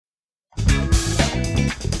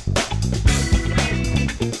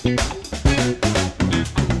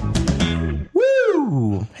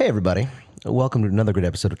everybody. Welcome to another great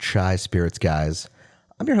episode of Chai Spirits, guys.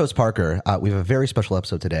 I'm your host, Parker. We have a very special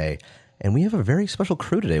episode today, and we have a very special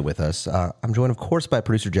crew today with us. I'm joined, of course, by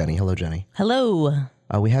producer Jenny. Hello, Jenny. Hello.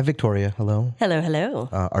 We have Victoria. Hello. Hello, hello.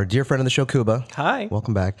 Our dear friend of the show, Kuba. Hi.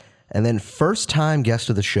 Welcome back. And then first-time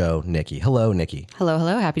guest of the show, Nikki. Hello, Nikki. Hello,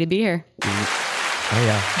 hello. Happy to be here. Oh,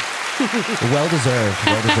 yeah. Well-deserved.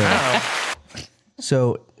 Well-deserved.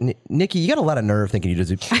 So, Nikki, you got a lot of nerve thinking you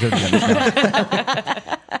deserve this.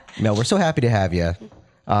 No, we're so happy to have you.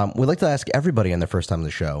 We'd like to ask everybody on their first time on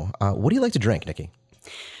the show, what do you like to drink, Nikki?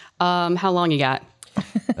 How long you got?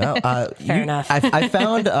 Fair enough. I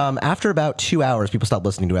found after about 2 hours, people stopped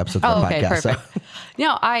listening to episodes of the Okay, podcast. perfect.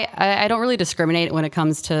 No, I don't really discriminate when it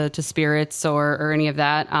comes to spirits or any of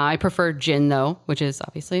that. I prefer gin, though, which is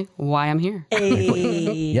obviously why I'm here.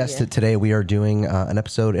 Yes, today we are doing an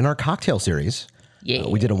episode in our cocktail series. Yeah.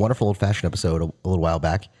 We did a wonderful old-fashioned episode a little while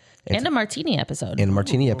back. And a martini episode. And a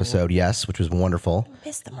martini episode, yes, which was wonderful. I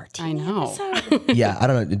missed the martini I know. episode. Yeah, I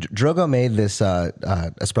don't know. Drogo made this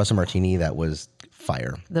espresso martini that was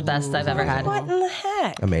fire. The best I've ever had. What in the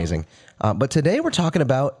heck? Amazing. But today we're talking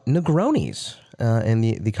about Negronis and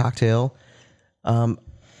the cocktail.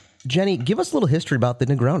 Jenny, give us a little history about the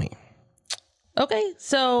Negroni. Okay,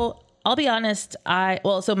 so I'll be honest.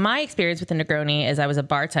 So my experience with the Negroni is I was a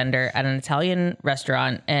bartender at an Italian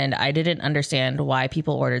restaurant, and I didn't understand why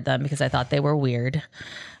people ordered them because I thought they were weird.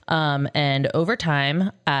 And over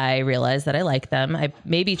time, I realized that I like them. I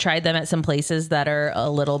maybe tried them at some places that are a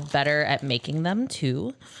little better at making them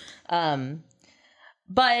too.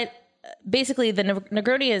 But basically, the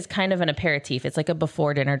Negroni is kind of an aperitif. It's like a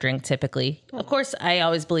before dinner drink typically. Of course, I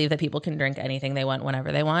always believe that people can drink anything they want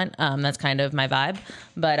whenever they want. That's kind of my vibe.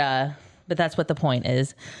 But that's what the point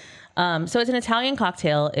is. So it's an Italian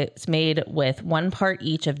cocktail. It's made with 1 part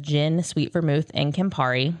each of gin, sweet vermouth, and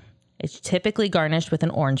Campari. It's typically garnished with an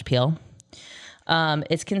orange peel.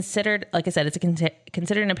 It's considered, like I said, it's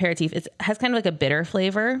considered an aperitif. It has kind of like a bitter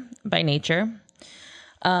flavor by nature.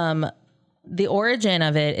 The origin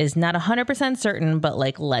of it is not 100% certain, but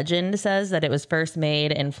like legend says that it was first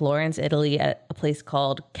made in Florence, Italy at a place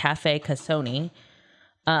called Cafe Cassoni.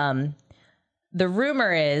 The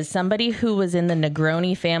rumor is somebody who was in the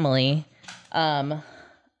Negroni family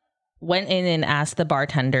went in and asked the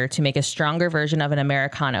bartender to make a stronger version of an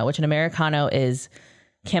Americano, which an Americano is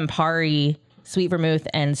Campari, sweet vermouth,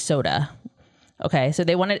 and soda. Okay, so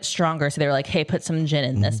they wanted it stronger, so they were like, hey, put some gin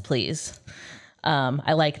in this, please.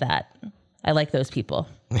 I like that. I like those people.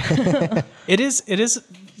 It is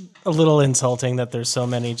a little insulting that there's so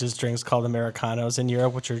many just drinks called Americanos in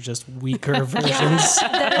Europe, which are just weaker versions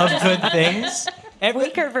of good things.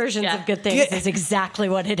 Weaker versions of good things is exactly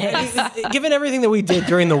what it is. Given everything that we did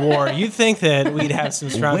during the war, you'd think that we'd have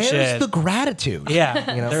some strong Where's shit. the gratitude? Yeah,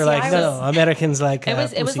 they're like, no, Americans like It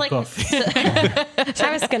was like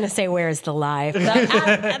I was going to say, where's the lie?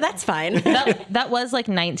 That's fine. that was like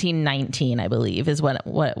 1919, I believe, is what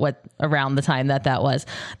around the time that was.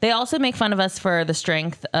 They also make fun of us for the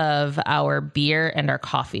strength of our beer and our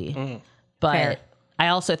coffee, but. Fair. I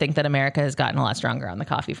also think that America has gotten a lot stronger on the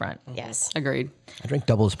coffee front. Yes. Agreed. I drink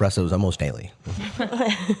double espressos almost daily.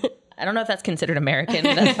 I don't know if that's considered American,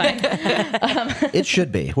 but that's fine. It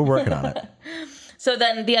should be. We're working on it. So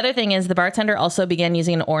then the other thing is the bartender also began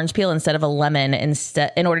using an orange peel instead of a lemon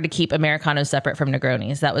in order to keep Americanos separate from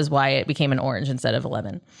Negronis. That was why it became an orange instead of a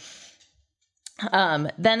lemon.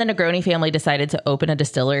 Then the Negroni family decided to open a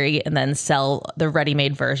distillery and then sell the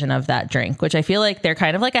ready-made version of that drink, which I feel like they're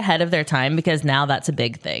kind of like ahead of their time because now that's a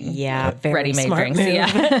big thing. Yeah, very ready-made smart drinks. move.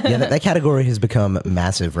 Yeah. Yeah, that category has become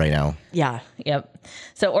massive right now. Yeah. Yep.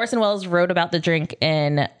 So Orson Welles wrote about the drink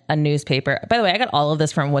in a newspaper. By the way, I got all of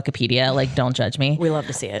this from Wikipedia. Like, don't judge me. We love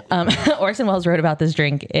to see it. Orson Welles wrote about this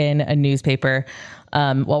drink in a newspaper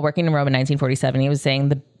while working in Rome in 1947. He was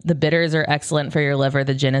saying the bitters are excellent for your liver.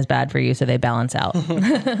 The gin is bad for you, so they balance out.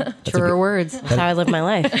 Truer words. That's how I live my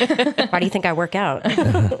life. Why do you think I work out?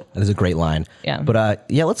 That is a great line. Yeah. But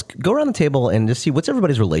let's go around the table and just see what's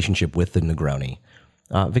everybody's relationship with the Negroni.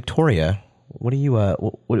 Victoria, what do you?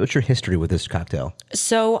 What's your history with this cocktail?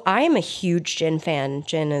 So I am a huge gin fan.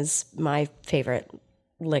 Gin is my favorite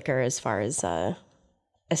liquor as far as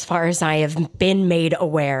I have been made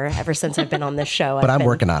aware ever since I've been on this show. But I'm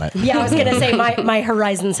working on it. Yeah, I was going to say my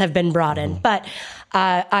horizons have been broadened. But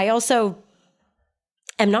I also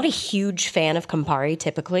am not a huge fan of Campari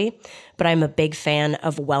typically, but I'm a big fan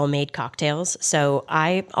of well-made cocktails. So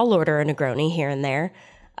I'll order a Negroni here and there.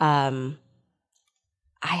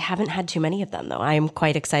 I haven't had too many of them, though. I am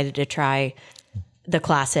quite excited to try the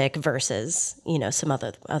classic versus, some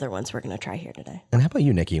other ones we're going to try here today. And how about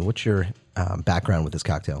you, Nikki? What's your background with this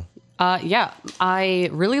cocktail? Yeah, I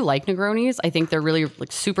really like Negronis. I think they're really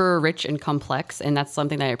like super rich and complex, and that's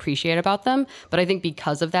something that I appreciate about them. But I think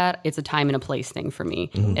because of that, it's a time and a place thing for me.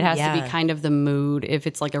 It has to Yeah. be kind of the mood. If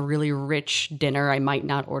it's like a really rich dinner, I might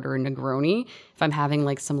not order a Negroni. If I'm having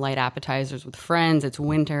like some light appetizers with friends, it's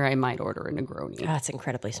winter, I might order a Negroni. Oh, that's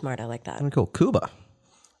incredibly smart. I like that. Cool. Cuba.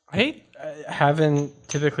 I haven't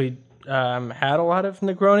typically had a lot of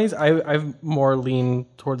Negronis. I've more leaned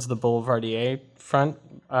towards the Boulevardier front.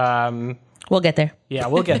 We'll get there. Yeah,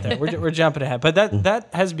 we'll get there. We're jumping ahead. But that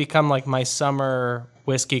has become like my summer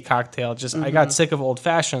whiskey cocktail. Just I got sick of old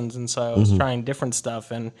fashions, and so I was trying different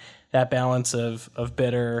stuff, and that balance of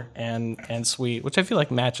bitter and sweet, which I feel like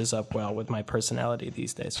matches up well with my personality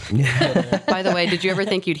these days. By the way, did you ever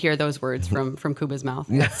think you'd hear those words from Kuba's mouth?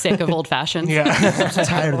 Sick of old fashions.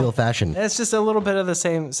 Tired of the old fashioned. It's just a little bit of the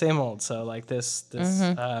same old. So like this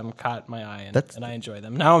caught my eye, and I enjoy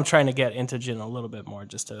them. Now I'm trying to get into gin a little bit more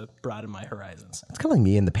just to broaden my horizons. It's kind of like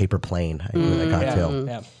me and the paper plane. I enjoy that cocktail.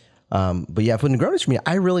 Yeah. But yeah, for Negronis for me,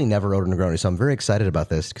 I really never order Negroni, so I'm very excited about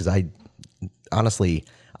this because honestly,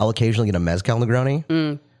 I'll occasionally get a mezcal Negroni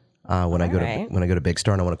when I go to Big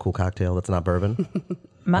Star and I want a cool cocktail that's not bourbon.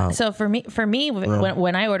 So for me,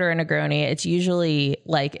 when I order a Negroni, it's usually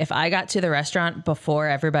like if I got to the restaurant before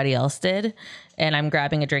everybody else did, and I'm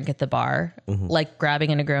grabbing a drink at the bar, like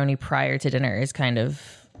grabbing a Negroni prior to dinner is kind of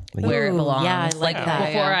where it belongs. yeah, I like that.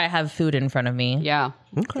 Before I have food in front of me. Yeah.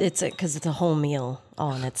 It's because it's a whole meal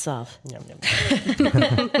all in itself.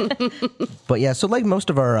 But yeah, so like most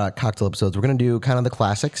of our cocktail episodes, we're going to do kind of the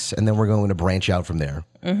classics, and then we're going to branch out from there.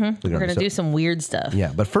 We're gonna do some weird stuff.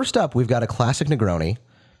 Yeah, but first up, we've got a classic Negroni.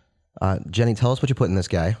 Jenny, tell us what you put in this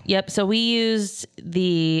guy. Yep. So we used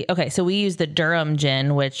the Durham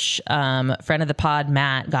gin, which friend of the pod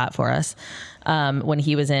Matt got for us when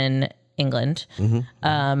he was in England.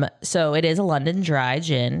 So it is a London dry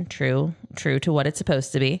gin, true to what it's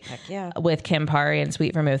supposed to be. Heck yeah. With Campari and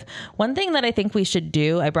sweet vermouth. One thing that I think we should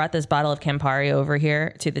do, I brought this bottle of Campari over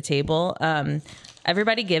here to the table.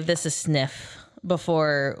 Everybody give this a sniff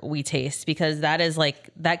before we taste, because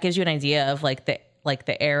that gives you an idea of like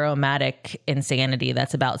the aromatic insanity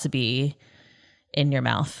that's about to be in your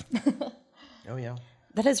mouth. Oh yeah.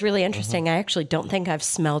 That is really interesting. I actually don't think I've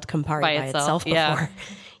smelled Campari by itself before. yeah.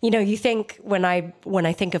 You think when I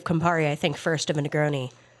think of Campari, I think first of a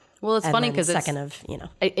Negroni. Well, it's and funny then because second of,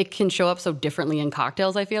 it can show up so differently in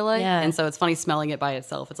cocktails, I feel like. Yeah. And so it's funny smelling it by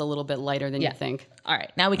itself. It's a little bit lighter than you think. All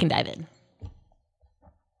right, now we can dive in.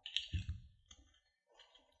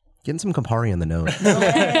 Getting some Campari in the nose.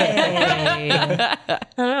 I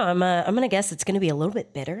don't know. I'm gonna guess it's gonna be a little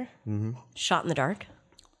bit bitter. Shot in the dark.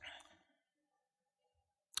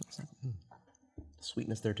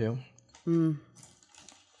 Sweetness there too. Oh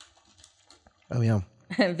yeah.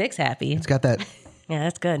 Vic's happy. It's got that Yeah,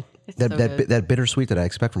 that's good. that bittersweet that I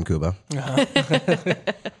expect from Cuba.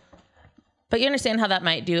 But you understand how that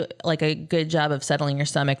might do like a good job of settling your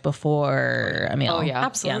stomach before a meal. Oh, yeah.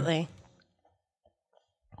 Absolutely.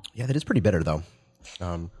 Yeah, that is pretty bitter though.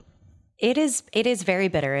 It is very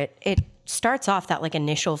bitter. It starts off that like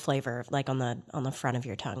initial flavor like on the front of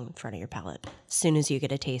your tongue, in front of your palate. As soon as you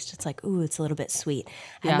get a taste, it's like, ooh, it's a little bit sweet.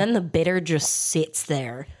 And Yeah. then the bitter just sits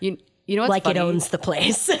there. You know what's like funny? it owns the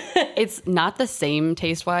place. It's not the same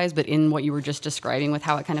taste-wise, but in what you were just describing with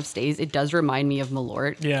how it kind of stays, it does remind me of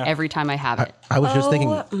Malort every time I have it. I was just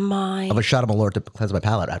thinking my of a shot of Malort to cleanse my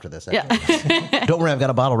palate after this. Yeah. Don't worry, I've got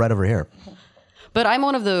a bottle right over here. But I'm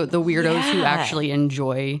one of the weirdos who Yeah. actually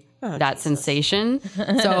enjoy that sensation.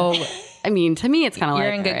 So, I mean, to me, it's kind of like...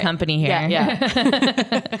 You're in good all right. company here.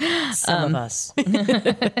 Yeah. some of us. So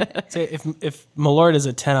if Malort is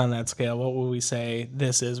a 10 on that scale, what would we say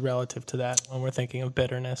this is relative to that when we're thinking of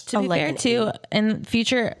bitterness? To be like fair, an too, in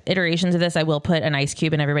future iterations of this, I will put an ice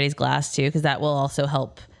cube in everybody's glass, too, because that will also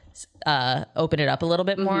help open it up a little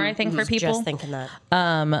bit more, I think, for people. Just thinking that.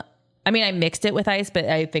 I mean, I mixed it with ice, but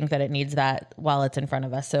I think that it needs that while it's in front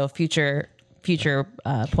of us. So future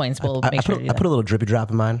points will make sure to do I that. put a little drippy drop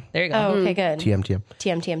in mine. There you go. Oh, okay, good. TM.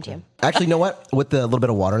 TM. Actually, you know what? With the little bit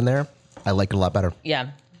of water in there, I like it a lot better. Yeah.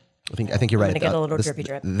 I think you're right. gonna get a little drippy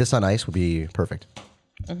drip. This on ice would be perfect.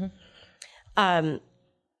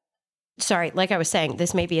 Sorry, like I was saying,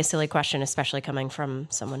 this may be a silly question, especially coming from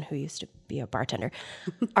someone who used to be a bartender.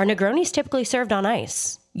 Are Negronis typically served on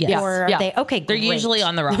ice? Yes. Or are Yeah. they? Okay, They're great. usually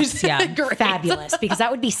on the rocks. Yeah. Fabulous, because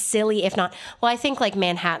that would be silly if not. Well, I think like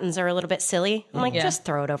Manhattans are a little bit silly. I'm like, Yeah. just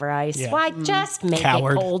throw it over ice. Yeah. Why just make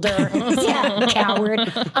Coward. it colder? Yeah, coward.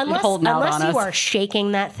 holding out Unless on you us. are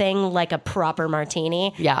shaking that thing like a proper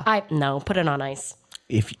martini. Yeah. No, put it on ice.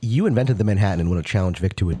 If you invented the Manhattan and want to challenge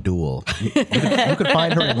Vic to a duel, you could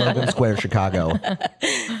find her in Logan Square, Chicago.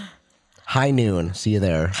 High noon. See you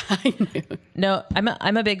there. No,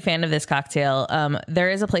 I'm a big fan of this cocktail. There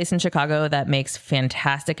is a place in Chicago that makes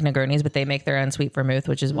fantastic Negronis, but they make their own sweet vermouth,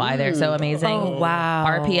 which is why they're so amazing. Oh, wow.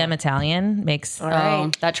 RPM Italian makes right.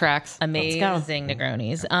 That tracks. amazing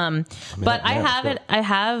Negronis. But I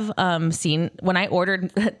have seen when I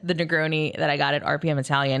ordered the Negroni that I got at RPM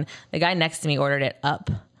Italian, the guy next to me ordered it up.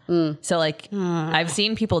 So I've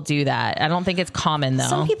seen people do that. I don't think it's common though.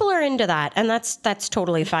 Some people are into that, and that's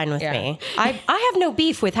totally fine with me. I have no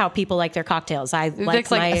beef with how people like their cocktails. I like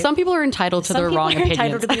some people are entitled to their wrong opinions.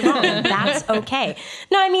 Entitled to be wrong. That's okay.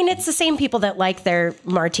 No, I mean it's the same people that like their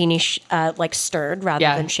martini stirred rather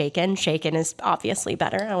than shaken. Shaken is obviously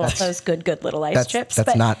better. I want those good little ice chips.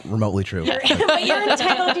 That's not remotely true. But you're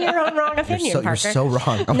entitled to your own wrong opinion, You're Parker. so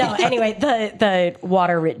wrong. No, anyway, the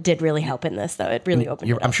water did really help in this, though. It really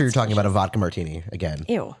opened it up. I'm sure you're talking about a vodka martini again.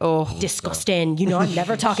 Ew. Oh, disgusting. You know, I'm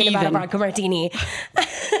never talking about a vodka martini.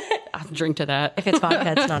 I'll drink to that. If it's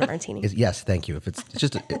vodka, it's not a martini. Yes, thank you. If it's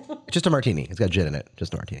just a martini. It's got gin in it.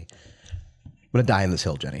 Just a martini. I'm going to die in this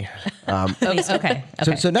hill, Jenny. Okay.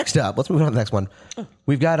 So next up, let's move on to the next one.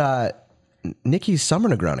 We've got Nikki's Summer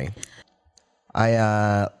Negroni.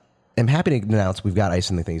 I am happy to announce we've got ice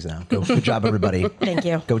in the things now. Good job, everybody. Thank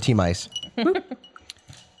you. Go Team Ice.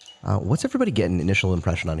 What's everybody getting initial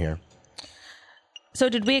impression on here? So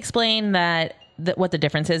did we explain what the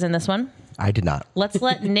difference is in this one? I did not. Let's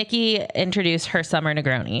let Nikki introduce her summer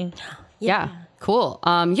Negroni. Yeah. Cool.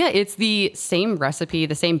 It's the same recipe,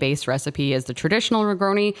 the same base recipe as the traditional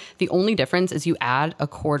Negroni. The only difference is you add a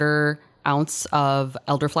 1/4 ounce of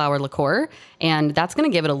elderflower liqueur, and that's going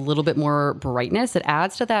to give it a little bit more brightness. It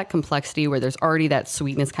adds to that complexity where there's already that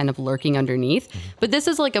sweetness kind of lurking underneath. But this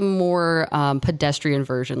is like a more pedestrian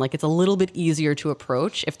version. Like it's a little bit easier to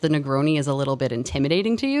approach. If the Negroni is a little bit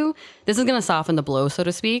intimidating to you, this is going to soften the blow, so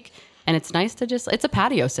to speak. And it's nice to it's a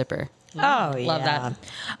patio sipper. Oh, yeah. Love that.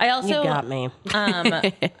 I also You got me.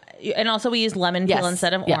 And also we use lemon peel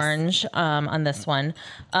instead of orange on this one.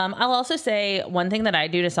 I'll also say one thing that I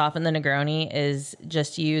do to soften the Negroni is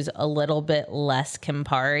just use a little bit less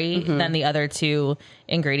Campari than the other two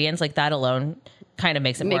ingredients. Like that alone kind of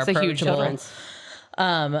makes it more approachable. Makes a huge difference.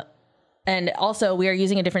 And also we are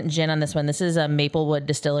using a different gin on this one. This is a Maplewood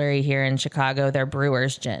Distillery here in Chicago. They're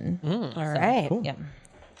Brewer's Gin. All right. Cool. Yeah.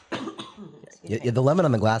 Yeah, the lemon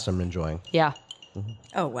on the glass I'm enjoying. Yeah.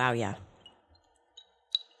 Oh, wow, yeah.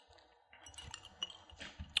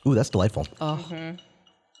 Ooh, that's delightful.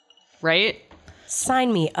 Right?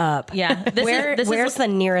 Sign me up. Yeah. Where's the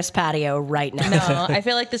nearest patio right now? No, I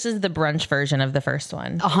feel like this is the brunch version of the first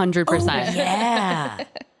one. 100%. Yeah.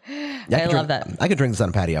 I love that. I could drink this on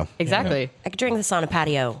a patio. Exactly. I could drink this on a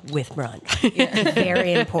patio with brunch.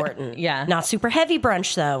 Very important. Yeah. Not super heavy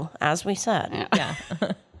brunch, though, as we said. Yeah.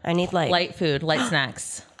 I need Light food, light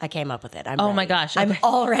snacks. I came up with it. Oh my gosh. I'm Okay.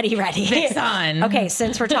 already ready. Fix on. Okay,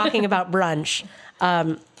 since we're talking about brunch,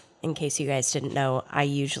 in case you guys didn't know, I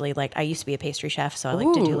usually I used to be a pastry chef, so I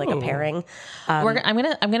like to do like a pairing.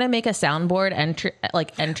 I'm gonna make a soundboard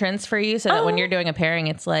entrance for you so that when you're doing a pairing,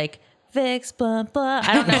 it's like Vicks blah blah.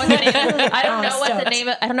 I don't know what the name. I don't know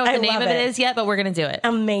what the name of it is yet, but we're gonna do it.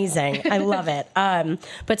 Amazing. I love it.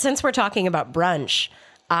 But since we're talking about brunch,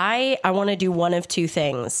 I want to do one of two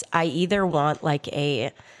things. I either want like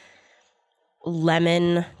a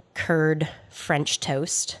lemon curd French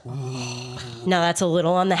toast. Now that's a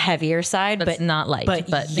little on the heavier side, That's not light,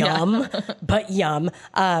 but yum. But yum.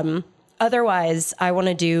 Otherwise, I want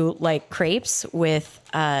to do like crepes with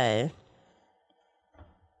oh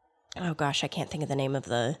gosh, I can't think of the name of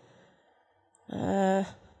the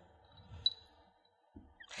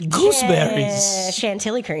Gooseberries.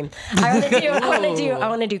 Chantilly cream. I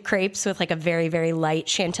want to do crepes with like a very, very light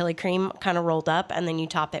chantilly cream kind of rolled up, and then you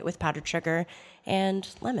top it with powdered sugar and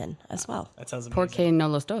lemon as well. That sounds amazing. Por qué no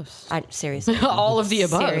los dos? Seriously. All of the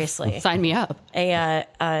above. Seriously. Sign me up. Another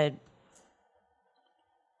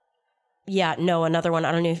one.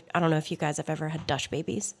 I don't know if you guys have ever had Dutch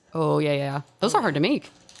babies. Oh, yeah. Those are hard to make.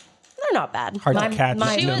 They're not bad. Hard to catch.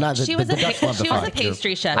 She was a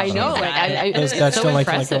pastry chef. I know. Those It's Dutch so don't like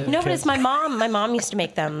impressive. No, but it's my mom. My mom used to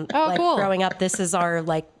make them. Oh, cool. Growing up, this is our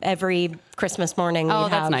every Christmas morning. Oh,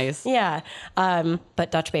 we'd that's have, nice. Yeah. But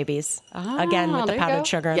Dutch babies again with the there you powdered go.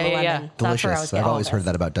 sugar and Yeah, the yeah, lemon. yeah. That's where I was Delicious. getting I've always this. heard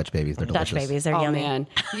that about Dutch babies. They're delicious. Dutch babies, they're Oh, yummy. man.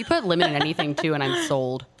 You put lemon in anything, too, and I'm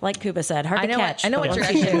sold. Like Kuba said, hard to catch. I know but what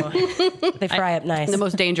once you're you do, they fry up nice. The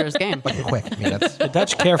most dangerous game. Quick. I mean, that's The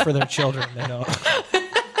Dutch care for their children. They don't.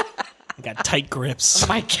 They got tight grips.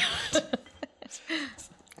 My God.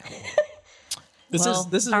 This Well,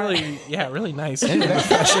 is really really nice. And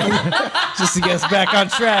refreshing. Just to get us back on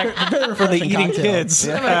track for the eating cocktail. kids.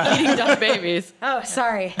 Eating Dutch babies. Oh,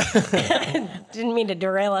 sorry. Didn't mean to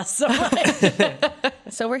derail us so much.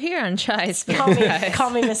 So we're here on Chai Spirit. Call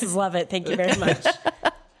me Mrs. Lovett. Thank you very much.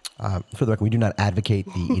 For the record, we do not advocate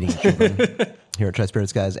the eating of children here at Tri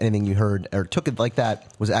Spirits, guys. Anything you heard or took it like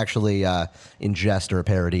that was actually in jest or a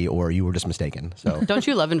parody, or you were just mistaken. So Don't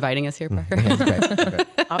you love inviting us here, Parker? okay.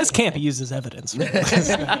 This can't be used as evidence. It's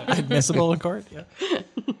not admissible in court. Yeah.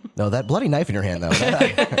 No, that bloody knife in your hand, though.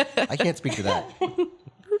 I can't speak to that.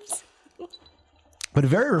 But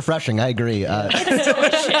very refreshing. I agree. It's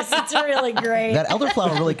delicious. It's really great. That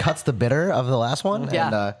elderflower really cuts the bitter of the last one, Yeah.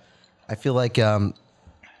 and I feel like.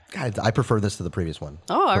 God, I prefer this to the previous one.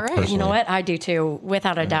 Oh, all right. Personally. You know what? I do too,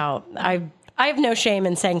 without a doubt. I have no shame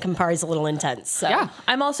in saying Campari's a little intense. So. Yeah.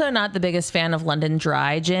 I'm also not the biggest fan of London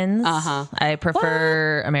dry gins. Uh-huh. I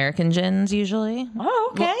prefer American gins usually. Oh,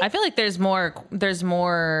 okay. I feel like there's less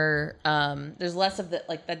of the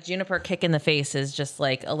like that juniper kick in the face is just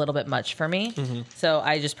like a little bit much for me. Mm-hmm. So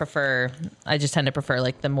I just tend to prefer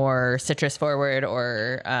like the more citrus forward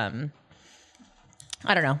or I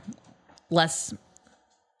don't know, less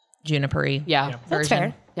junipery. Yeah. That's version. fair.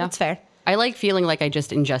 Yeah. That's fair. I like feeling like I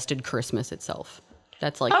just ingested Christmas itself.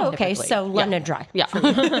 That's like Oh, okay. typically- So London Dry. Yeah. Big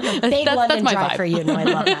that's London my Dry vibe. for you. No, I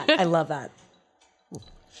love that. I love that.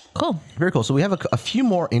 Cool. Very cool. So we have a few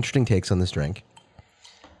more interesting takes on this drink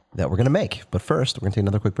that we're going to make. But first, we're going to take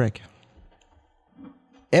another quick break.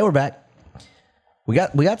 And we're back. We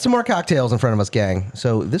got some more cocktails in front of us, gang.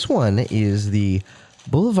 So this one is the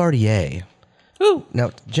Boulevardier. Ooh.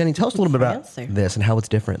 Now, Jenny, tell us a little bit about Fancy. this and how it's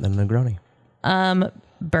different than a Negroni.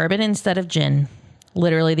 Bourbon instead of gin.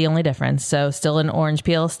 Literally the only difference. So still an orange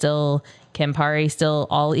peel, still Campari, still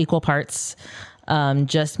all equal parts.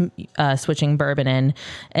 Just switching bourbon in.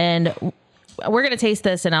 And we're going to taste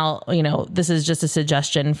this, and this is just a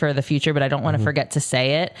suggestion for the future, but I don't want to forget to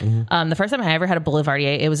say it. The first time I ever had a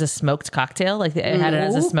Boulevardier, it was a smoked cocktail. Like I had it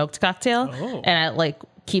as a smoked cocktail. And I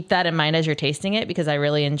keep that in mind as you're tasting it because I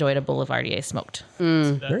really enjoyed a Boulevardier smoked.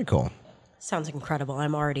 Very cool. Sounds incredible.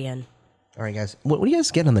 I'm already in. All right, guys. What do you guys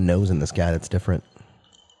get on the nose in this guy that's different?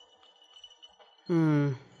 I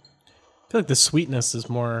feel like the sweetness is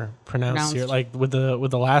more pronounced here. Pronounced. Like with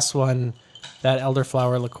the last one, that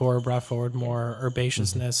elderflower liqueur brought forward more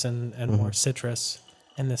herbaceousness and more citrus,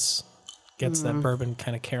 and this gets that bourbon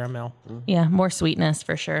kind of caramel. Yeah, more sweetness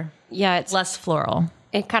for sure. Yeah, it's Less floral.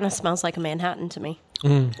 it kind of smells like a Manhattan to me.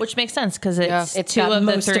 Which makes sense because it's, It's two got of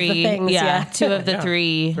the most of the three. things, yeah. Two of the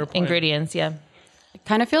three fair point. ingredients. Yeah. It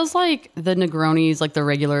kind of feels like the Negronis, like the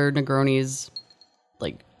regular Negronis,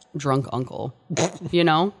 like drunk uncle. You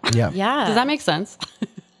know? Yeah. Yeah. Does that make sense?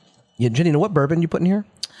 Yeah, Jenny, what bourbon you putting here?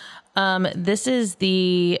 This is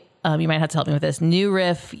the you might have to help me with this New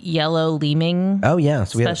Riff Yellow Leaming Oh, yeah.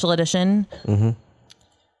 So we have, Special Edition.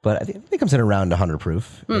 but I think it comes in around 100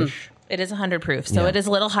 proof. It is 100 proof, so Yeah. it is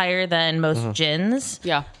a little higher than most gins.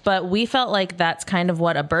 Yeah. But we felt like that's kind of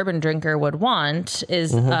what a bourbon drinker would want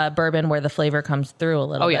is bourbon where the flavor comes through a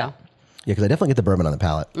little Oh, bit. yeah. Yeah, because I definitely get the bourbon on the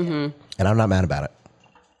palate. And I'm not mad about it.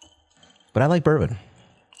 But I like bourbon.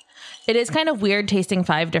 It is kind of weird tasting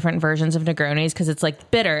 5 different versions of Negronis because it's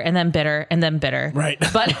like bitter and then bitter and then bitter. Right.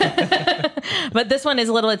 But this one is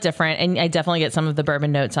a little bit different, and I definitely get some of the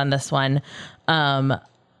bourbon notes on this one.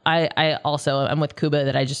 I also am with Kuba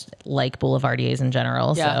that I just like Boulevardiers in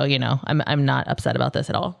general. Yeah. So, I'm not upset about this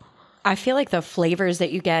at all. I feel like the flavors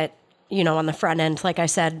that you get, on the front end, like I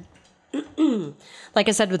said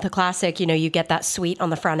with the classic, you get that sweet on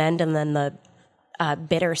the front end and then the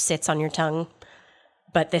bitter sits on your tongue.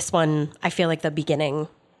 But this one, I feel like the beginning,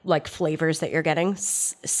 flavors that you're getting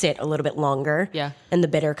sit a little bit longer. Yeah. And the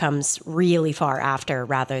bitter comes really far after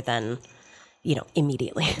rather than,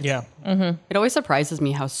 immediately. Yeah. It always surprises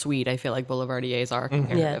me how sweet I feel like Boulevardiers are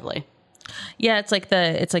comparatively. Yeah, it's like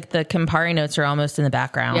the Campari notes are almost in the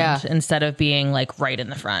background instead of being right in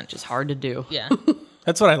the front. It's hard to do. Yeah.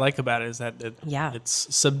 That's what I like about it is that Yeah.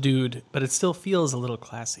 it's subdued, but it still feels a little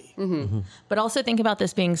classy. But also think about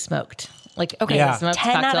this being smoked. Okay, Yeah. smoked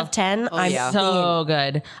 10 out cocktail. of 10. I'm yeah. So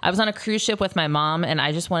good. I was on a cruise ship with my mom, and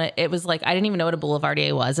I just wanted. It was I didn't even know what a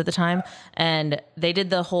Boulevardier was at the time, and they did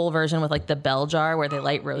the whole version with the bell jar where they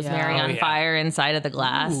light rosemary Yeah. on fire inside of the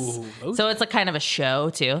glass. Ooh, So it's kind of a show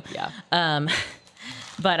too. Yeah.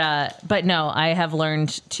 But no, I have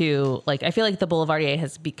learned to I feel like the Boulevardier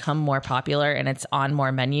has become more popular and it's on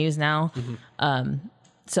more menus now.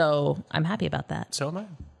 So I'm happy about that. So am I.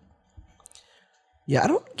 Yeah,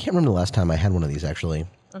 can't remember the last time I had one of these, actually.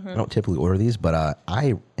 I don't typically order these, but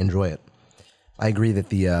I enjoy it. I agree that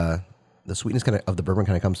the sweetness of the bourbon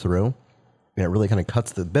kind of comes through, it really kind of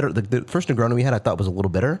cuts the bitter. The first Negroni we had, I thought was a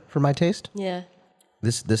little bitter for my taste. Yeah.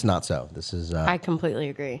 This not so. This is I completely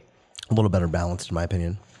agree. a little better balanced in my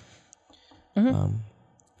opinion.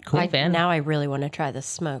 Cool. Fan. Now I really want to try this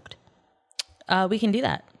smoked. We can do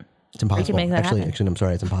that. It's impossible. make that happen. Actually, I'm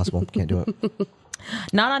sorry. It's impossible. Can't do it.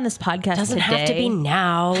 Not on this podcast Doesn't today. have to be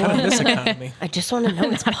now. This economy. I just want to know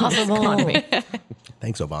it's possible.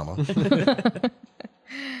 Thanks, Obama.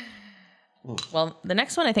 Well, the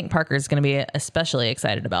next one I think Parker is going to be especially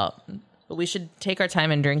excited about. But we should take our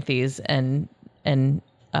time and drink these and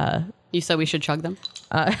You said we should chug them?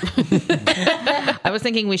 I was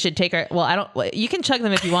thinking we should take our. Well, I don't. You can chug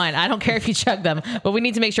them if you want. I don't care if you chug them, but we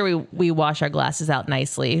need to make sure we wash our glasses out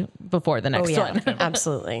nicely before the next one.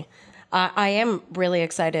 Absolutely. I am really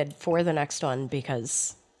excited for the next one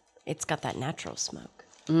because it's got that natural smoke.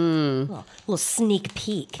 Little sneak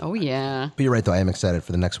peek. Oh, yeah. But you're right, though. I am excited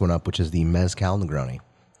for the next one up, which is the Mezcal Negroni.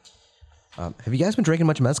 Have you guys been drinking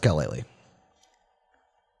much Mezcal lately?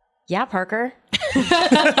 Yeah, Parker.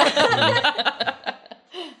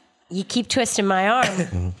 You keep twisting my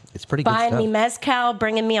arm. It's pretty good Buying stuff. me mezcal,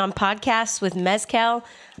 bringing me on podcasts with mezcal.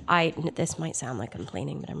 This might sound like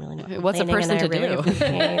complaining, but I'm really not. What's a complaining, person and I to really do?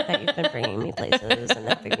 appreciate that you've been bringing me places and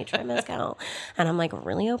helping me try mezcal, and I'm like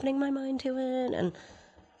really opening my mind to it, and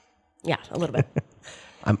yeah, a little bit.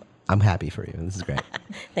 I'm happy for you. This is great.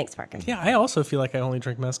 Thanks, Parker. Yeah, I also feel like I only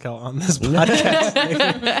drink mezcal on this podcast.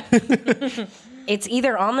 It's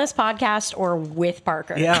either on this podcast or with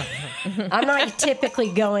Parker. Yeah. I'm not typically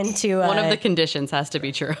going to One of the conditions has to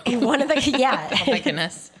be true. one of the yeah. Oh my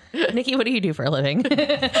goodness, Nikki, what do you do for a living?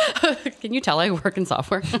 Can you tell I work in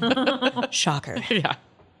software? Shocker. Yeah.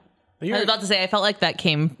 I was about to say I felt like that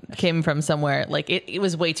came from somewhere. Like it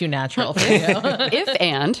was way too natural for you. If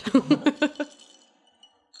and.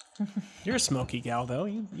 You're a smoky gal, though.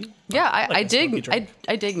 You Yeah, like I a smoky dig. drink.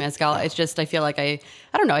 I dig mezcal. It's just I feel like I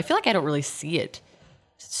don't know. I feel like I don't really see it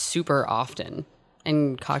super often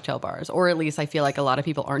in cocktail bars, or at least I feel like a lot of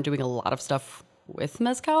people aren't doing a lot of stuff with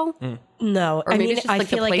mezcal. No, I maybe mean, it's just, I like,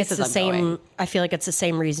 the feel like it's places the I'm same. going. I feel like it's the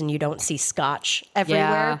same reason you don't see Scotch everywhere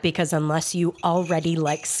Yeah. because unless you already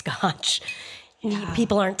like Scotch,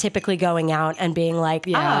 people aren't typically going out and being like,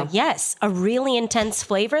 Yeah. yes, a really intense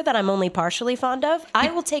flavor that I'm only partially fond of.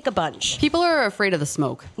 I will take a bunch. People are afraid of the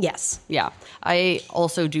smoke. Yes. Yeah. I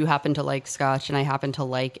also do happen to like Scotch, and I happen to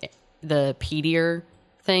like the peatier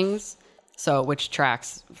things. So, which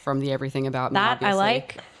tracks from the everything about me. That I obviously.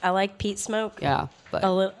 like. I like peat smoke. Yeah, but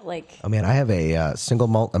A little like Oh, man, I have a single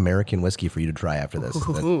malt American whiskey for you to try after this.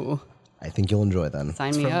 that ooh, I think you'll enjoy then.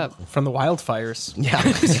 sign me up. from the wildfires. Yeah,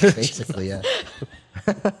 basically, yeah.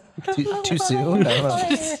 too soon? I don't know.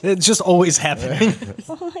 It's just always happening.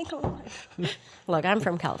 oh my god. Look, I'm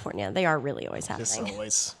from California. They are really always Just happening.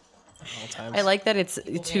 always. All times. I like that it's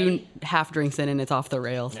 2 half drinks in and it's off the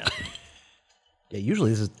rails. Yeah, usually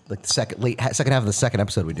this is like the second half of the second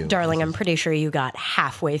episode we do. Darling, I'm pretty sure you got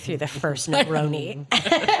halfway through the first Negroni.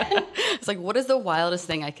 It's like, what is the wildest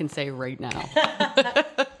thing I can say right now?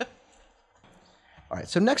 All right,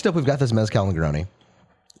 so next up we've got this Mezcal Negroni.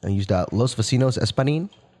 I used Los Vecinos Espanin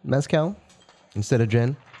Mezcal instead of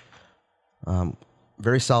gin.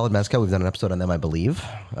 Very solid Mezcal. We've done an episode on them, I believe.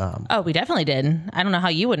 Oh, we definitely did. I don't know how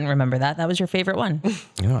you wouldn't remember that. That was your favorite one.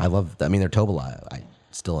 You know, I love. I mean, their Tobola, I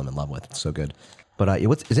still am in love with. It's so good. But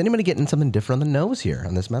is anybody getting something different on the nose here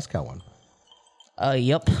on this Mezcal one?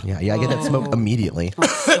 Yup. Yeah, I get that smoke immediately.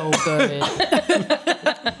 So good.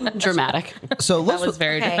 Dramatic. So That was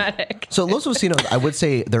very dramatic. So Los Vecinos, I would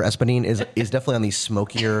say their Espanin is definitely on the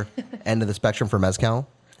smokier end of the spectrum for Mezcal.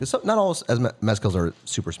 Because not all Mezcals are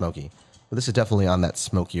super smoky. But this is definitely on that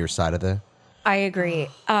smokier side of the... I agree.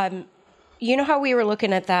 You know how we were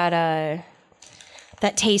looking at that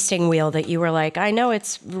tasting wheel that you were like, I know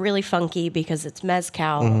it's really funky because it's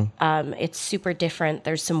mezcal. It's super different.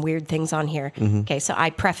 There's some weird things on here. Okay, so I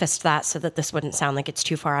prefaced that so that this wouldn't sound like it's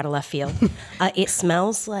too far out of left field. It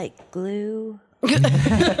smells like glue.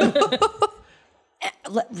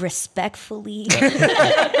 Respectfully.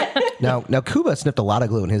 Now, Kuba sniffed a lot of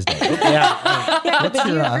glue in his day. Yeah. Do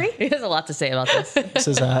you agree? He has a lot to say about this. This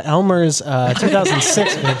is Elmer's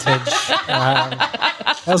 2006 vintage.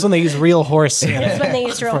 That was when they used real horse. That's when they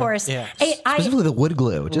used real horse. yeah. Specifically the wood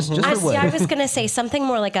glue. Just the wood. I was gonna say something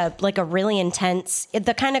more like a really intense,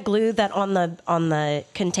 the kind of glue that on the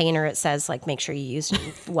container it says like make sure you use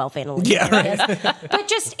well vanillated. Yeah, right. But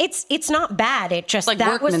just it's not bad. It just Like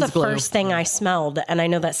that was the workman's glue. first thing I smelled, and I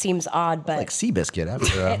know that seems odd, but Like Seabiscuit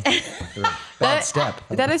after... bad step.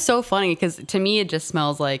 That is so funny because to me it just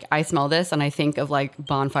smells like I smell this and I think of like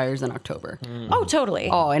bonfires in October. Oh, totally.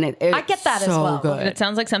 Oh, and I get that as so well. good. But it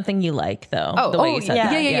sounds like something you like, though. Oh, the way you said yeah.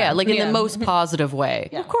 that. yeah. Like in the most positive way.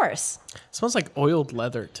 Of course. It smells like oiled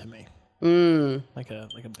leather to me. Like a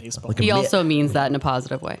baseball. Like a He also means that in a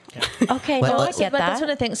positive way. Okay, Let- no, I let- get But that. that's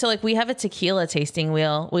what I think. So, like, we have a tequila tasting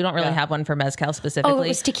wheel. We don't really have one for mezcal specifically. Oh, it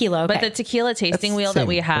was tequila, But okay. the tequila tasting That's wheel same. that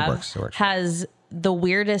we It have works. has the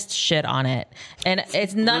weirdest shit on it, and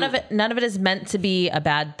it's none of it is meant to be a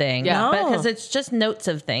bad thing. Yeah. No. because it's just notes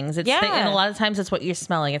of things. It's Yeah. and a lot of times it's what you're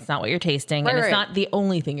smelling. It's not what you're tasting, and Right. it's not the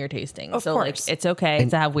only thing you're tasting. Of so, course. like, it's okay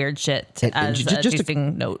to have weird shit and as ju- a just to-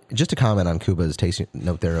 tasting note. Just to comment on Kuba's tasting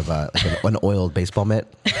note there of like an oiled baseball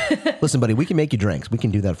mitt. Listen, buddy, we can make you drinks. We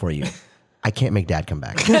can do that for you. I can't make Dad come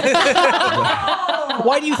back.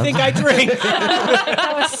 Why do you think I drink?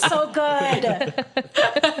 That was so good.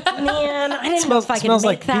 Man, I didn't know if I could Smells make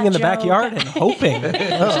like that being in the joke. backyard and hoping.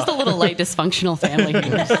 It's just a little light dysfunctional family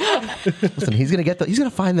here. Listen, he's gonna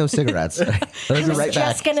find those cigarettes. Those I are was right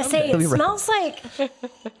back. just gonna say He'll be it right- smells like,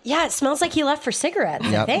 it smells like he left for cigarettes.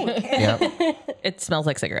 Yep. I think. Yep. It smells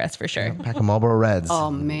like cigarettes for sure. Pack of Marlboro Reds. Oh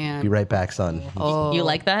man. Be right back, son. You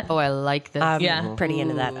like that? Oh, I like this. Yeah. Pretty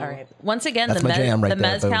into that. All right. Once again, That's the, my jam right the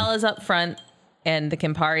there, mezcal boom. is up front, and the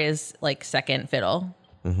Campari is like second fiddle.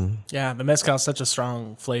 Yeah, the mezcal is such a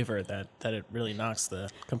strong flavor that it really knocks the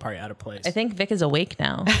Campari out of place. I think Vic is awake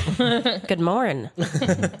now. Good morning.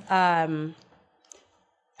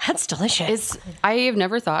 That's delicious. I have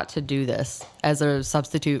never thought to do this as a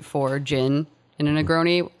substitute for gin in a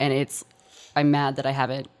Negroni, and I'm mad that I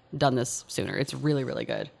haven't done this sooner. It's really, really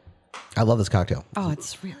good. I love this cocktail. Oh,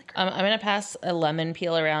 it's really good. I'm gonna pass a lemon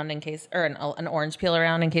peel around in case, or an orange peel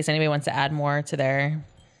around in case anybody wants to add more to their.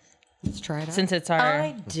 Let's try it out. Since it's our,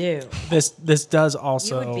 I do. this does You would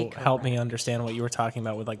also be help me understand what you were talking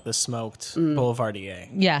about with like the smoked Boulevardier.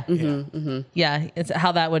 yeah, yeah, it's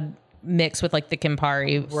how that would mix with like the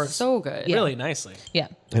Campari. Works So good. really nicely. Yeah,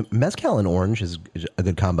 Mezcal and orange is a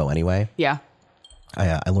good combo anyway. Yeah.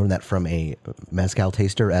 I learned that from a mezcal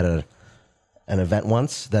taster at an event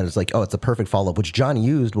once. That is like, oh, it's a perfect follow up, which John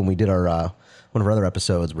used when we did our one of our other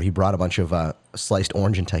episodes where he brought a bunch of sliced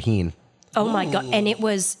orange and tahini. Oh my god! And it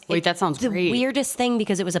was Wait, that sounds the great. weirdest thing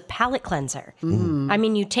because it was a palate cleanser. I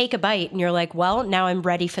mean, you take a bite and you're like, "Well, now I'm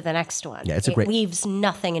ready for the next one." Yeah, it's a it great- leaves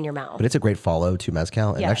nothing in your mouth. But it's a great follow to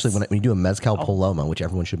mezcal. And Yes. actually, when you do a mezcal paloma, which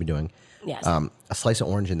everyone should be doing, Yes. a slice of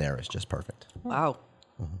orange in there is just perfect. Wow.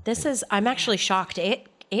 This is. I'm actually shocked.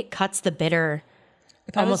 It cuts the bitter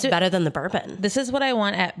almost better than the bourbon. this is what I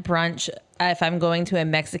want at brunch if I'm going to a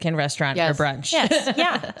Mexican restaurant Yes. for brunch. Yes.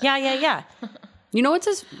 Yeah. You know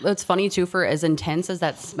what's funny too, for as intense as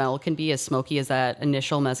that smell can be, as smoky as that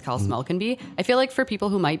initial mezcal smell can be, I feel like for people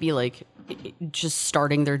who might be like just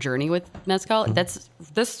starting their journey with mezcal,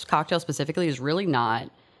 this cocktail specifically is really not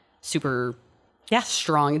super Yeah.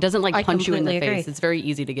 strong. It doesn't like I punch you in the completely face. agree. It's very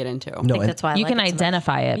easy to get into. I No, think and, that's why I You like can it so much.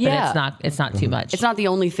 identify it, but Yeah. it's not too much. It's not the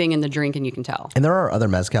only thing in the drink, and you can tell. and there are other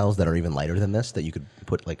mezcals that are even lighter than this that you could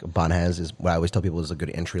put, like Banhez is what I always tell people is a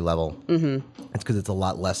good entry level. Mm-hmm. It's because it's a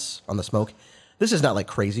lot less on the smoke. This is not like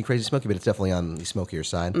crazy smoky, but it's definitely on the smokier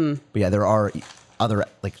side. But yeah, there are other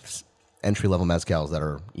like entry level mezcals that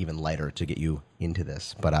are even lighter to get you into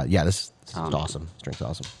this. But yeah, this is awesome. This drink's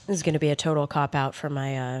awesome. This is going to be a total cop out for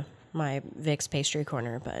my my Vic's pastry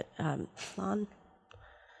corner, but flan.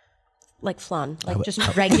 Like flan, like just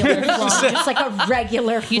regular flan, just like a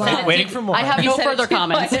regular flan. Waiting for more. I have no further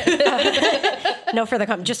comments. No further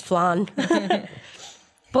comment, just flan.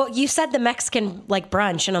 But you said the Mexican like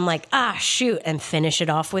brunch, and I'm like, shoot, and finish it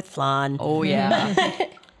off with flan. Oh yeah.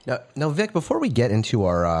 Now, Vic, before we get into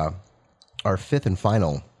our fifth and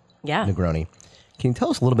final Yeah. Negroni, can you tell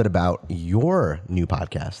us a little bit about your new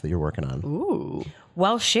podcast that you're working on? Ooh.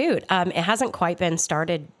 Well, shoot, it hasn't quite been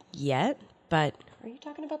started yet, but are you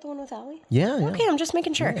talking about the one with Allie? Yeah. Okay, I'm just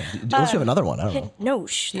making sure. Unless you have another one, I don't know. No,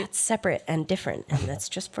 that's separate and different, and that's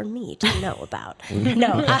just for me to know about.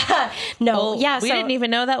 No, no, Well, yeah. we so, didn't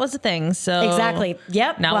even know that was a thing. So exactly.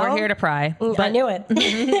 Yep. Now well, we're here to pry. I knew it.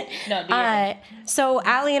 No, So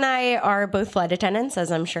Allie and I are both flight attendants,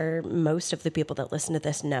 as I'm sure most of the people that listen to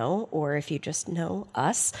this know, or if you just know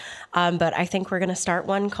us. But I think we're going to start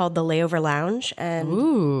one called the Layover Lounge, and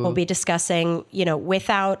we'll be discussing,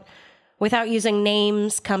 without using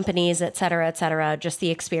names, companies, et cetera, just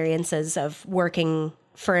the experiences of working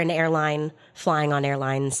for an airline, flying on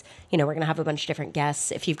airlines. We're going to have a bunch of different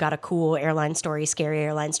guests. If you've got a cool airline story, scary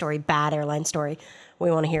airline story, bad airline story,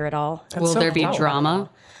 we want to hear it all. Will there be drama?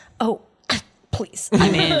 Oh, please.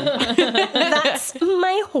 I'm in. That's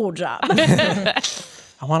my whole job.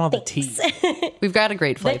 I want all the tea. We've got a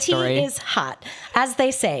great The flight tea story. is hot. As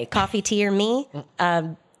they say, coffee, tea, or me.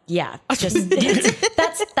 Yeah, just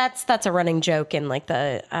that's a running joke in like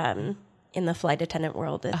the in the flight attendant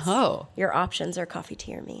world. It's, your options are coffee,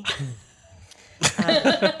 tea, or me.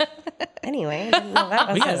 Anyway, I didn't know that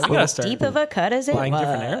was we gotta as start deep of a cut as it Flying was.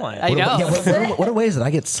 different airlines. I know. What are ways that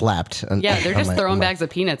I get slapped? Yeah, they're just throwing bags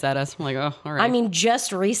of peanuts at us. I'm like, oh, all right. I mean,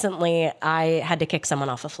 just recently I had to kick someone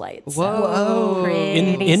off a flight. So Whoa. pretty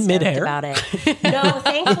In stoked midair? about it. No,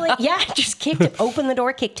 thankfully, just kicked him. Opened the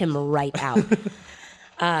door, kicked him right out.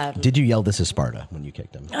 Did you yell, "This is Sparta," when you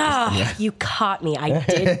kicked him? You caught me. I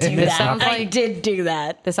did do that. sounds I like- did do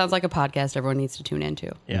that. This sounds like a podcast everyone needs to tune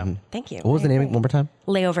into. Yeah. Thank you. What was the name one more time?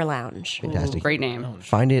 Layover Lounge. Fantastic. Great name.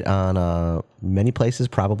 Find it on many places,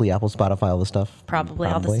 probably Apple, Spotify, all the stuff. Probably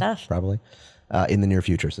all the stuff. Probably. In the near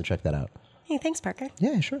future, so check that out. Hey, thanks, Parker.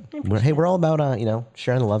 Yeah, sure. We're all about,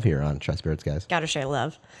 sharing the love here on Try Spirits, guys. Gotta share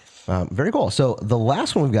love. Very cool. So the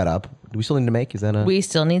last one we've got up, do we still need to make? Is that a... We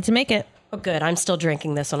still need to make it. Oh, good. I'm still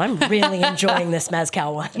drinking this one. I'm really enjoying this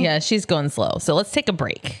mezcal one. Yeah, she's going slow. So let's take a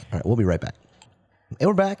break. All right, we'll be right back. And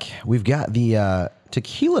we're back. We've got the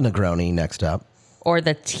tequila Negroni next up. Or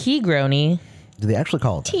the Negroni. Do they actually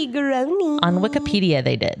call it that? Tigroni. On Wikipedia,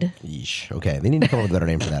 they did. Yeesh. Okay, they need to come up with a better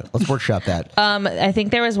name for that. Let's workshop that. I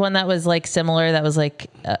think there was one that was like similar. That was like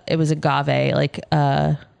it was agave, like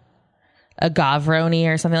agavroni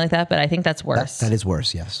or something like that. But I think that's worse. That is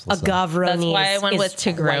worse. Yes. A gavroni. That's why I went with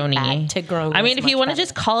Negroni. Tigroni. I mean, if you want to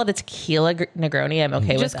just call it a tequila Negroni, I'm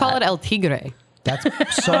okay with Just that. call it El Tigre. That's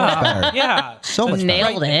so much better. Yeah. So much better.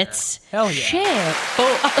 Nailed it. Hell yeah. shit.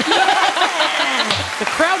 The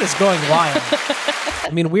crowd is going wild. I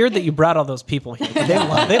mean, weird that you brought all those people here. They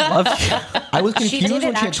love you. I was She confused did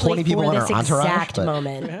when it she had 20 actually people for in this her entourage. exact But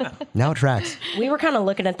moment. now it tracks. We were kind of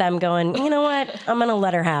looking at them going, you know what? I'm going to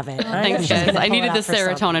let her have it. Thanks, guys. I needed the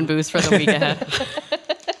serotonin boost for the week ahead.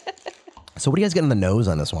 So what do you guys get in the nose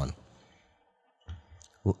on this one?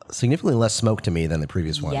 Significantly less smoke to me than the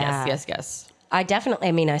previous one. Yeah. Yes.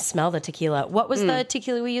 I smell the tequila. What was the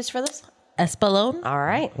tequila we used for this? Espolón, All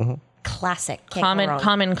right. Classic. Can't go common wrong.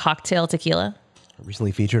 common cocktail tequila.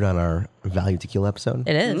 Recently featured on our Value Tequila episode.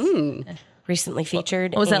 It is. Recently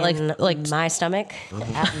featured What was that, in like- my stomach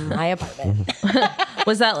at my apartment. What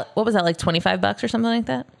was that like $25 or something like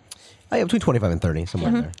that? Oh, yeah, between 25 and 30, somewhere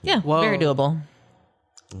in there. Yeah, very doable.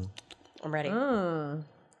 I'm ready. Yeah,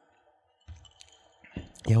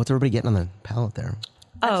 what's everybody getting on the palate there?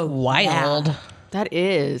 Oh, Wild. yeah. That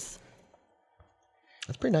is.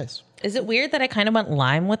 That's pretty nice. Is it weird that I kind of went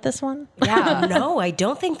lime with this one? Yeah, no, I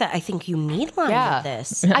don't think that. I think you need lime with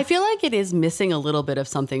this. I feel like it is missing a little bit of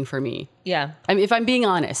something for me. Yeah. I mean, if I'm being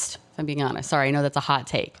honest. Sorry, I know that's a hot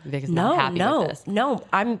take. Vic's not happy with this. No.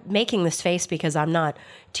 I'm making this face because I'm not.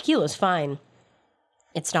 Tequila's fine.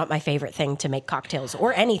 It's not my favorite thing to make cocktails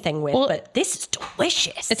or anything with, but this is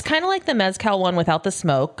delicious. It's kind of like the mezcal one without the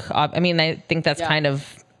smoke. I mean, I think that's kind of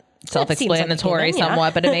self-explanatory given, yeah.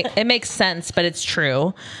 somewhat, but it makes sense, but it's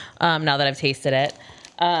true now that I've tasted it.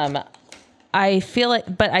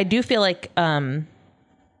 I do feel like I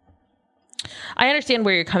understand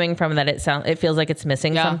where you're coming from, that it feels like it's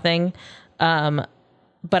missing something.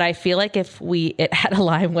 But I feel like if it had a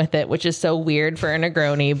lime with it, which is so weird for a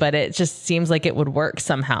Negroni, but it just seems like it would work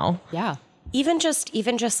somehow. Yeah. even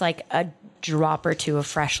just like a drop or two of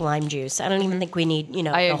fresh lime juice. I don't even think we need,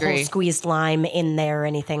 the agree. whole squeezed lime in there or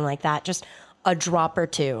anything like that. Just a drop or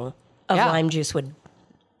two of lime juice would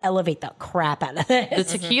elevate the crap out of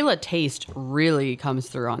this. The tequila taste really comes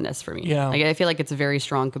through on this for me. Yeah. Like, I feel like it's very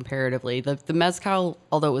strong comparatively. The mezcal,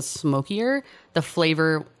 although it was smokier, the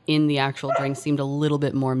flavor in the actual drink seemed a little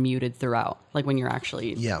bit more muted throughout, like when you're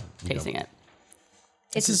actually tasting it.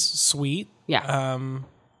 This is sweet. Yeah.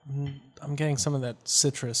 I'm getting some of that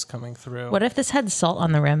citrus coming through. What if this had salt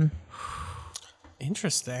on the rim?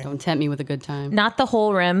 Interesting. Don't tempt me with a good time. Not the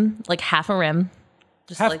whole rim, like half a rim.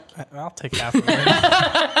 I'll take half of it.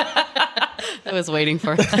 I was waiting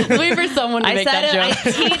for someone to I make said that joke.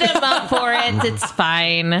 I teed him up for it. It's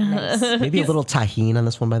fine. Maybe a little tahine on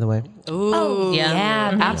this one, by the way. Ooh,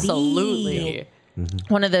 Yeah. absolutely.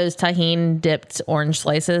 One of those tahine dipped orange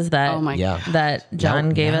slices that Oh my Yeah. god. that John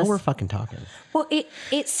gave now us. we're fucking talking. Well,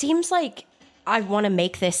 it seems like I want to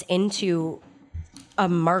make this into a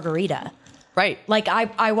margarita. Right. Like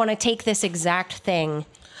I want to take this exact thing,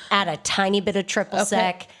 add a tiny bit of triple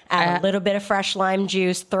sec, add a little bit of fresh lime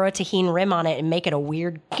juice, throw a tahine rim on it, and make it a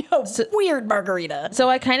weird margarita. So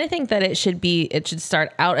I kind of think that it should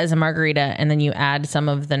start out as a margarita, and then you add some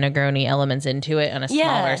of the Negroni elements into it on a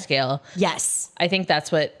smaller scale. Yes. I think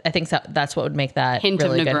that's what would make that Hint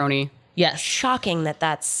really of good. Negroni. Yes. Shocking that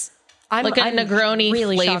that's I'm like a I'm Negroni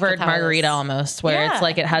really shocked flavored with how margarita it's- almost, where Yeah. it's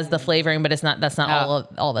like it has the flavoring, but that's not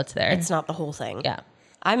all that's there. It's not the whole thing. Yeah.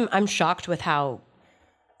 I'm shocked with how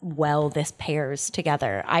well this pairs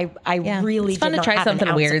together. I Yeah. really it's fun did to not try have an something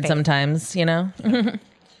ounce of weird faith. sometimes, you know?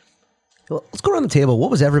 Well, let's go around the table.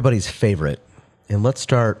 What was everybody's favorite? And let's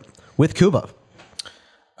start with Cuba.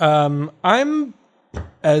 I'm,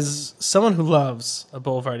 as someone who loves a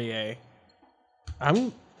Boulevardier, I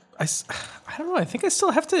don't know. I think I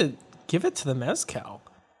still have to give it to the mezcal.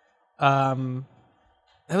 That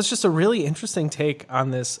was just a really interesting take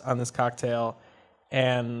on this cocktail,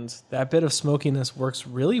 and that bit of smokiness works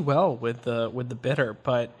really well with the bitter.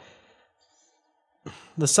 But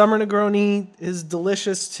the summer Negroni is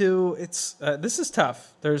delicious too. It's this is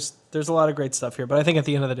tough. There's a lot of great stuff here, but I think at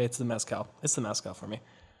the end of the day, it's the mezcal. It's the mezcal for me.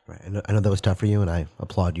 Right. I know that was tough for you, and I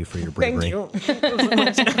applaud you for your bravery.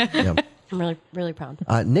 Yeah. I'm really, really proud.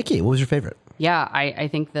 Nikki, what was your favorite? Yeah, I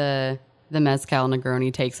think the mezcal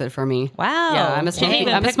Negroni takes it for me. Wow. Yeah, I'm a She didn't smoky,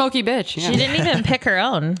 even I'm a pick- smoky bitch. Yeah, She didn't even pick her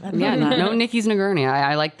own. yeah no Nikki's Negroni.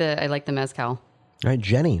 I like the mezcal. All right,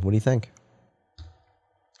 Jenny, what do you think?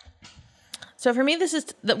 So for me, this is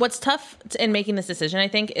what's tough in making this decision, I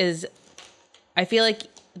think, is I feel like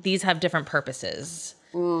these have different purposes.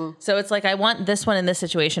 So it's like, I want this one in this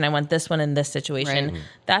situation. I want this one in this situation. Right.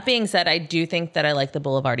 That being said, I do think that I like the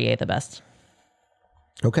Boulevardier the best.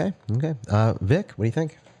 Okay. Vic, what do you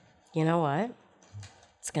think? You know what?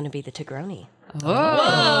 It's going to be the Negroni.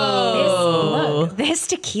 Oh, this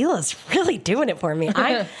tequila's really doing it for me.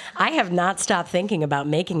 I have not stopped thinking about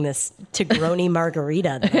making this Negroni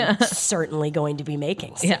margarita that I'm certainly going to be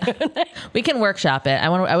making. So Yeah. We can workshop it. I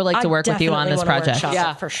would like to work with you on definitely this wanna project. workshop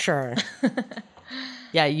Yeah. it for sure.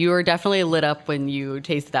 Yeah, you were definitely lit up when you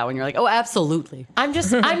tasted that one. You're like, oh, absolutely.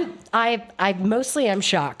 I mostly am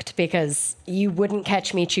shocked because you wouldn't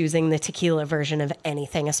catch me choosing the tequila version of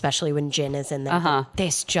anything, especially when gin is in there. Uh-huh.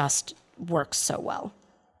 This just works so well.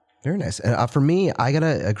 Very nice. And for me, I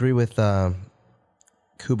gotta agree with Cuba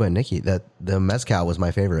and Nikki that the mezcal was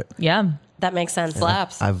my favorite. Yeah. That makes sense.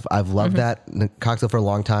 Slaps. I've loved that cocktail for a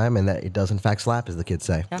long time, and that it does in fact slap, as the kids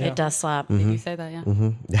say. It does slap. You say that, yeah.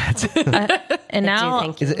 That's, And now,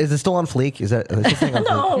 Thank you. is it still on fleek? Is that is this thing on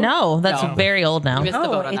fleek? no, that's No. very old now. You missed the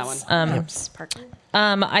boat on that one. Oops, pardon.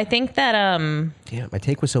 I think that, Damn, my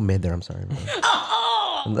take was so mid there. I'm sorry. to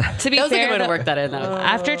be That was a good fair, way to work that in, though.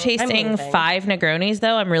 after tasting moving. 5 Negronis,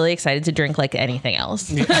 though, I'm really excited to drink like anything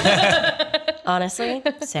else. Honestly,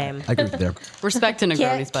 same. I agree with you there. Respect to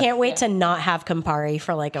Negronis, but Can't wait to not have Campari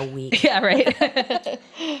for like a week. Yeah, right.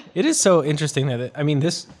 It is so interesting that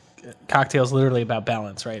this cocktail is literally about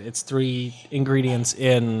balance, right? It's 3 ingredients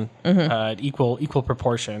in equal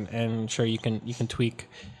proportion, and sure you can tweak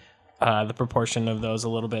the proportion of those a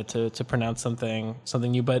little bit to pronounce something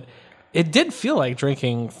new, but it did feel like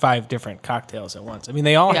drinking 5 different cocktails at once.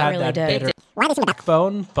 They all had really that did. bitter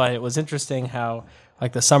backbone, but it was interesting how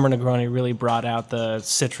like the summer Negroni really brought out the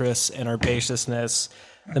citrus and herbaceousness.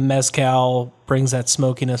 The mezcal brings that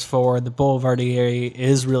smokiness forward. The Boulevardier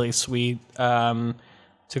is really sweet.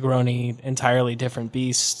 Negroni, entirely different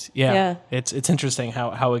beast. Yeah. It's interesting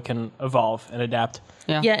how it can evolve and adapt.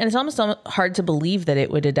 yeah. Yeah, and it's almost hard to believe that it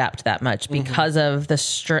would adapt that much because of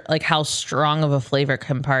the like how strong of a flavor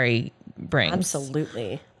Campari brings.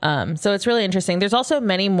 Absolutely. So it's really interesting. There's also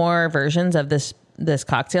many more versions of this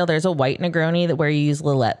cocktail. There's a white Negroni where you use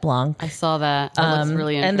Lillet Blanc. I saw that. That looks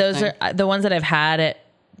really And interesting. those are the ones that I've had at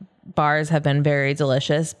bars have been very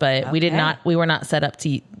delicious, but we were not set up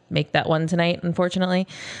to make that one tonight, unfortunately.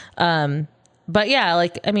 But yeah,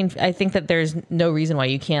 I think that there's no reason why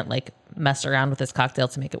you can't like mess around with this cocktail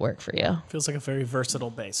to make it work for you. Feels like a very versatile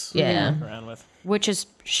base. Yeah. to work around with. Which is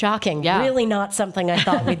shocking. Yeah. Really not something I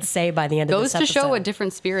thought we'd say by the end of Goes this to episode. show what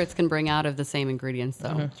different spirits can bring out of the same ingredients,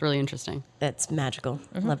 though. It's really interesting. That's magical.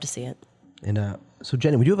 Love to see it. And so,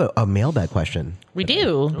 Jenny, we do have a mailbag question. We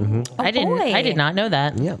do. I did not know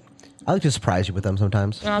that. Yeah, I like to surprise you with them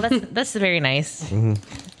sometimes. Oh, that's very nice.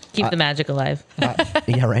 Keep the magic alive.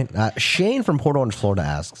 Yeah, right. Shane from Port Orange, Florida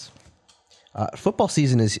asks, football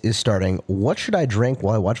season is starting. What should I drink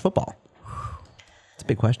while I watch football? It's a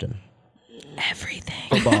big question. Everything.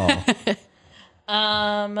 Football.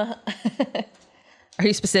 Are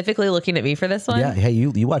you specifically looking at me for this one? Yeah. Hey,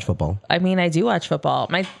 you watch football. I do watch football.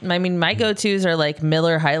 My go-tos are like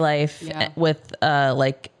Miller High Life with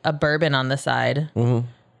like a bourbon on the side.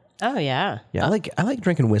 Oh, yeah. Yeah, I like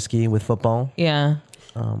drinking whiskey with football. Yeah.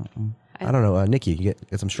 I don't know, Nikki, you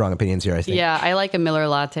get some strong opinions here. I think. Yeah, I like a Miller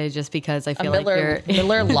latte just because I feel like you're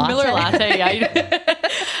Miller latte. Miller latte.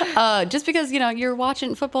 Yeah. Just because you're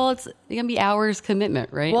watching football, it's gonna be hours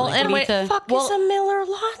commitment, right? Well, Like, and you wait, need to- Fuck is a Miller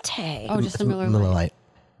latte? oh, just a Miller Miller Lite. Lite.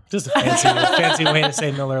 Just a fancy way to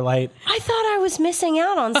say Miller Lite. I thought I was missing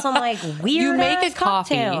out on some like weird. You make a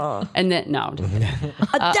coffee, cocktail. and then no.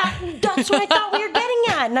 That's what I thought we were getting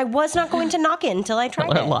at, and I was not going to knock it until I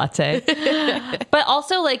tried A it. latte. But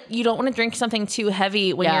also, like, you don't want to drink something too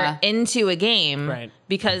heavy when Yeah. you're into a game. Right.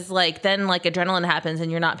 Because, like, then, like, adrenaline happens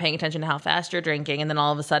and you're not paying attention to how fast you're drinking. And then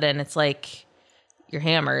all of a sudden, it's like you're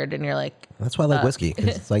hammered and you're like, That's why I like whiskey,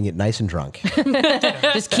 because so I can get nice and drunk.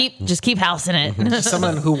 just keep housing it.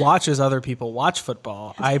 Someone who watches other people watch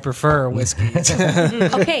football, I prefer whiskey.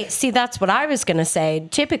 Okay, see, that's what I was gonna say.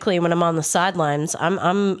 Typically, when I'm on the sidelines,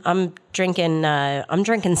 I'm drinking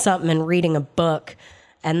something and reading a book,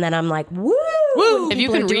 and then I'm like, woo! If you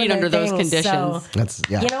can read under those conditions. That's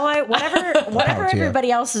You know what? Whatever to you. everybody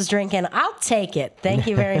else is drinking, I'll take it. Thank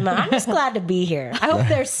you very much. I'm just glad to be here. I hope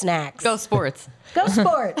there's snacks. Go sports. Go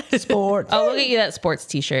sport. sports. Oh, we'll get you that sports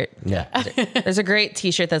t-shirt. Yeah. There's a great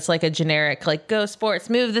t-shirt that's like a generic, like, go sports,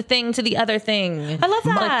 move the thing to the other thing. I love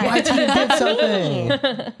that. I did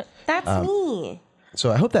something. That's me.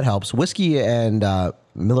 So I hope that helps. Whiskey and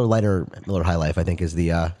Miller Lite or Miller High Life, I think, is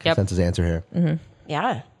the consensus answer here. Mm-hmm.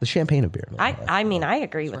 Yeah. The champagne of beer. Miller High Life. I mean, I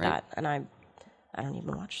agree with that, and I don't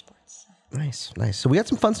even watch sports. Nice. So we got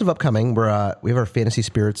some fun stuff upcoming. We have our Fantasy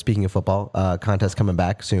Spirits, speaking of football, contest coming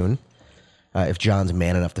back soon. If John's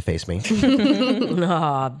man enough to face me. Oh,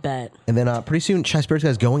 I bet. And then pretty soon, Chai Spirits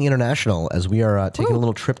guys going international as we are taking a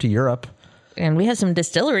little trip to Europe. And we have some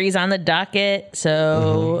distilleries on the docket.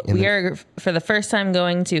 So we are, for the first time,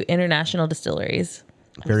 going to international distilleries.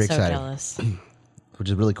 Very So exciting. jealous. Which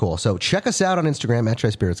is really cool. So check us out on Instagram at Chai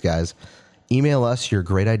Spirits guys. Email us your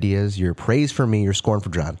great ideas, your praise for me, your scorn for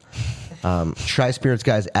John.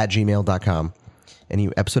 ChaiSpiritsGuys@gmail.com. Any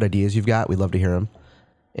episode ideas you've got, we'd love to hear them.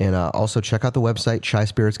 And also check out the website,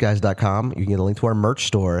 ChaiSpiritsGuys.com. You can get a link to our merch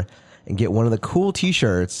store and get one of the cool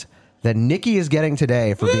t-shirts that Nikki is getting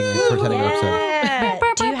today for attending our episode. Yeah.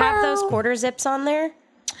 Do you have those quarter zips on there?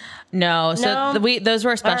 No, so No? those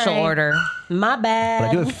were a special All right. order. My bad. But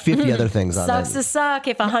I do have 50 other things on Sucks there. to suck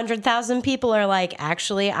if 100,000 people are like,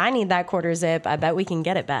 actually, I need that quarter zip. I bet we can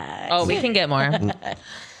get it back. Oh, we can get more.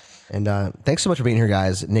 And thanks so much for being here,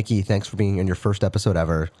 guys. Nikki, thanks for being in your first episode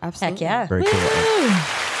ever. Absolutely. Heck yeah. Very cool.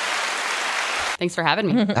 Thanks for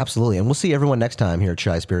having me. Absolutely. And we'll see everyone next time here at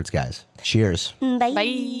Chai Spirits, guys. Cheers. Bye.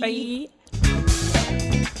 Bye.